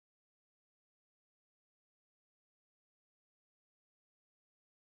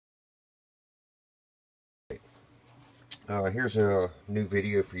Here's a new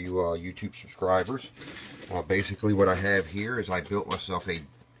video for you YouTube subscribers. Basically what I have here is I built myself a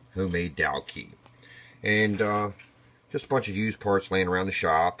homemade DowKey. And just a bunch of used parts laying around the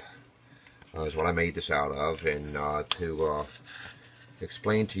shop is what I made this out of. And to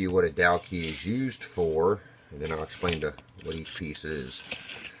explain to you what a DowKey is used for, and then I'll explain what each piece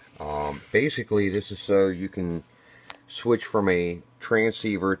is. Basically this is so you can switch from a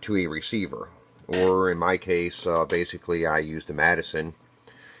transceiver to a receiver. Or in my case, basically I used the Madison.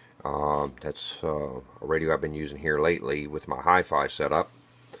 That's a radio I've been using here lately with my hi-fi setup.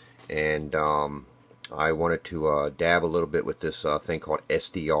 And I wanted to dab a little bit with this thing called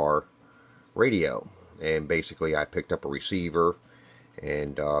SDR radio. And basically I picked up a receiver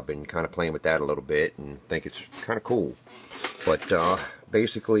and been kind of playing with that a little bit and think it's kind of cool. But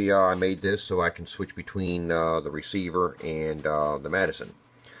basically I made this so I can switch between the receiver and the Madison.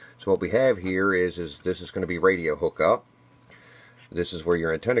 So what we have here is this is going to be radio hookup. This is where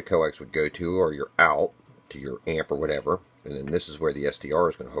your antenna coax would go to, or your out to your amp or whatever. And then this is where the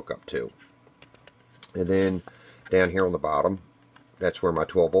SDR is going to hook up to. And then down here on the bottom, that's where my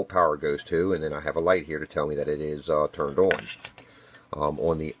 12-volt power goes to. And then I have a light here to tell me that it is turned on.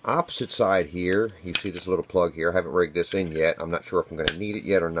 On the opposite side here, you see this little plug here. I haven't rigged this in yet. I'm not sure if I'm going to need it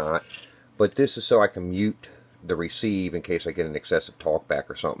yet or not. But this is so I can mute the receive in case I get an excessive talkback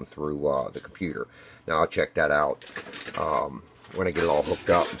or something through the computer. Now I'll check that out when I get it all hooked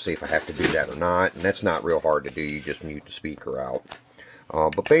up and see if I have to do that or not. And that's not real hard to do. You just mute the speaker out.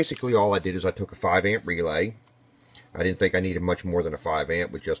 But basically all I did is I took a 5 amp relay. I didn't think I needed much more than a 5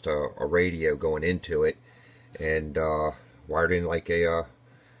 amp with just a radio going into it, and wired in like a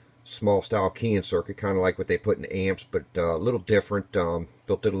small style keying circuit, kind of like what they put in amps, but a little different.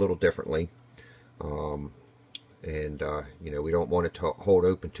 Built it a little differently. And you know, we don't want it to hold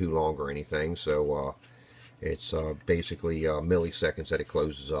open too long or anything, so it's basically milliseconds that it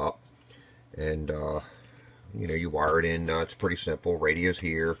closes up. And you know, you wire it in. It's pretty simple. Radio's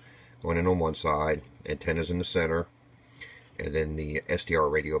here, going in on one side, antenna's in the center, and then the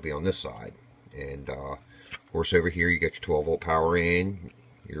SDR radio will be on this side. And of course over here you get your 12-volt power in,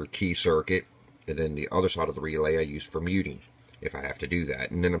 your key circuit, and then the other side of the relay I use for muting if I have to do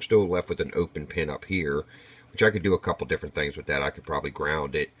that. And then I'm still left with an open pin up here, which I could do a couple different things with that. I could probably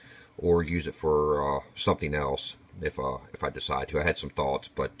ground it or use it for something else if I decide to. I had some thoughts,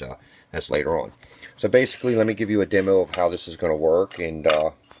 but that's later on. So basically, let me give you a demo of how this is going to work. And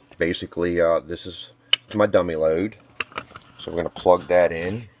basically, this is my dummy load. So we're going to plug that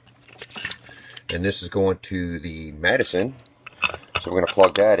in. And this is going to the Madison. So we're going to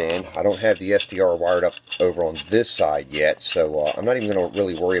plug that in. I don't have the SDR wired up over on this side yet, so I'm not even going to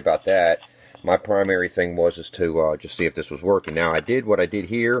really worry about that. My primary thing was to just see if this was working. Now what I did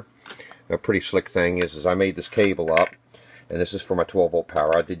here, a pretty slick thing is I made this cable up, and this is for my 12-volt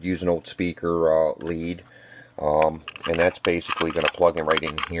power. I did use an old speaker lead, and that's basically going to plug in right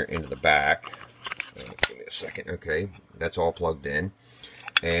in here into the back. Give me a second. Okay, that's all plugged in.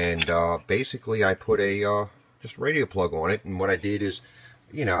 And basically I put a just radio plug on it, and what I did is,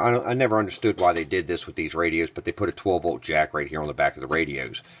 you know, I never understood why they did this with these radios, but they put a 12-volt jack right here on the back of the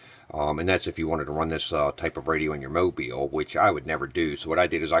radios. And that's if you wanted to run this type of radio in your mobile, which I would never do. So what I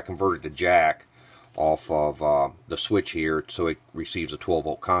did is I converted the jack off of the switch here so it receives a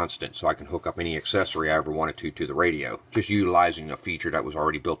 12-volt constant, so I can hook up any accessory I ever wanted to the radio, just utilizing a feature that was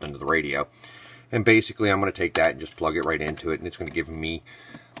already built into the radio. And basically I'm going to take that and just plug it right into it, and it's going to give me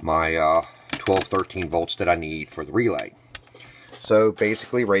my 12-13 volts that I need for the relay. So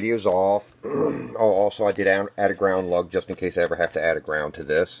basically radio's off. Oh, also I did add a ground lug just in case I ever have to add a ground to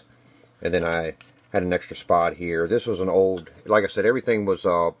this. And then I had an extra spot here. This was an old, like I said, everything was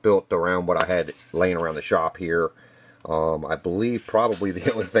built around what I had laying around the shop here. I believe probably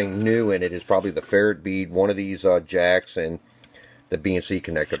the only thing new in it is probably the ferret bead, one of these jacks, and the BNC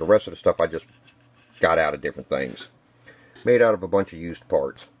connector. The rest of the stuff I just got out of different things. Made out of a bunch of used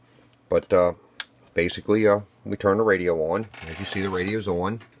parts. But basically we turn the radio on. As you see, the radio's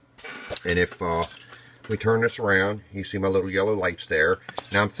on. And if we turn this around, you see my little yellow lights there.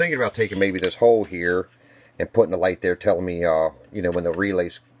 Now I'm thinking about taking maybe this hole here and putting a light there telling me you know, when the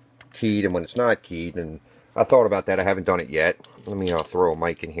relay's keyed and when it's not keyed. And I thought about that. I haven't done it yet. Let me throw a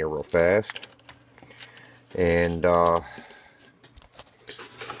mic in here real fast and throw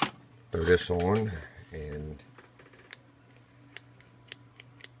this on. And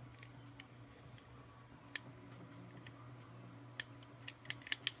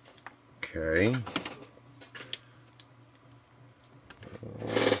okay.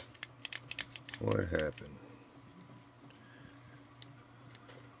 What happened?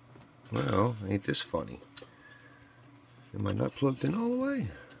 Well, ain't this funny? Am I not plugged in all the way?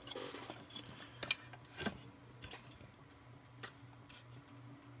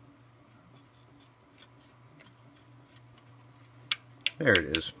 There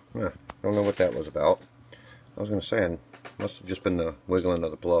it is. I don't know what that was about. I was going to say, it must have just been the wiggling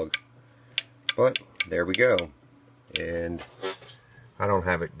of the plug. But there we go. And I don't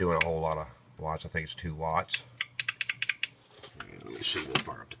have it doing a whole lot of watts. I think it's 2 watts. Let me see. We'll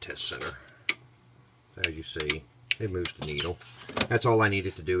fire up the test center. As you see, it moves the needle. That's all I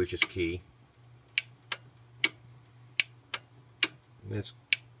needed to do is just key. And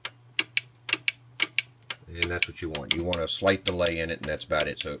that's what you want. You want a slight delay in it, and that's about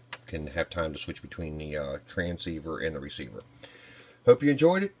it, so it can have time to switch between the transceiver and the receiver. Hope you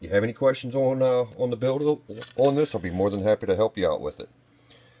enjoyed it. If you have any questions on the build on this, I'll be more than happy to help you out with it.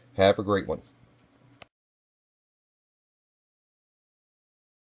 Have a great one.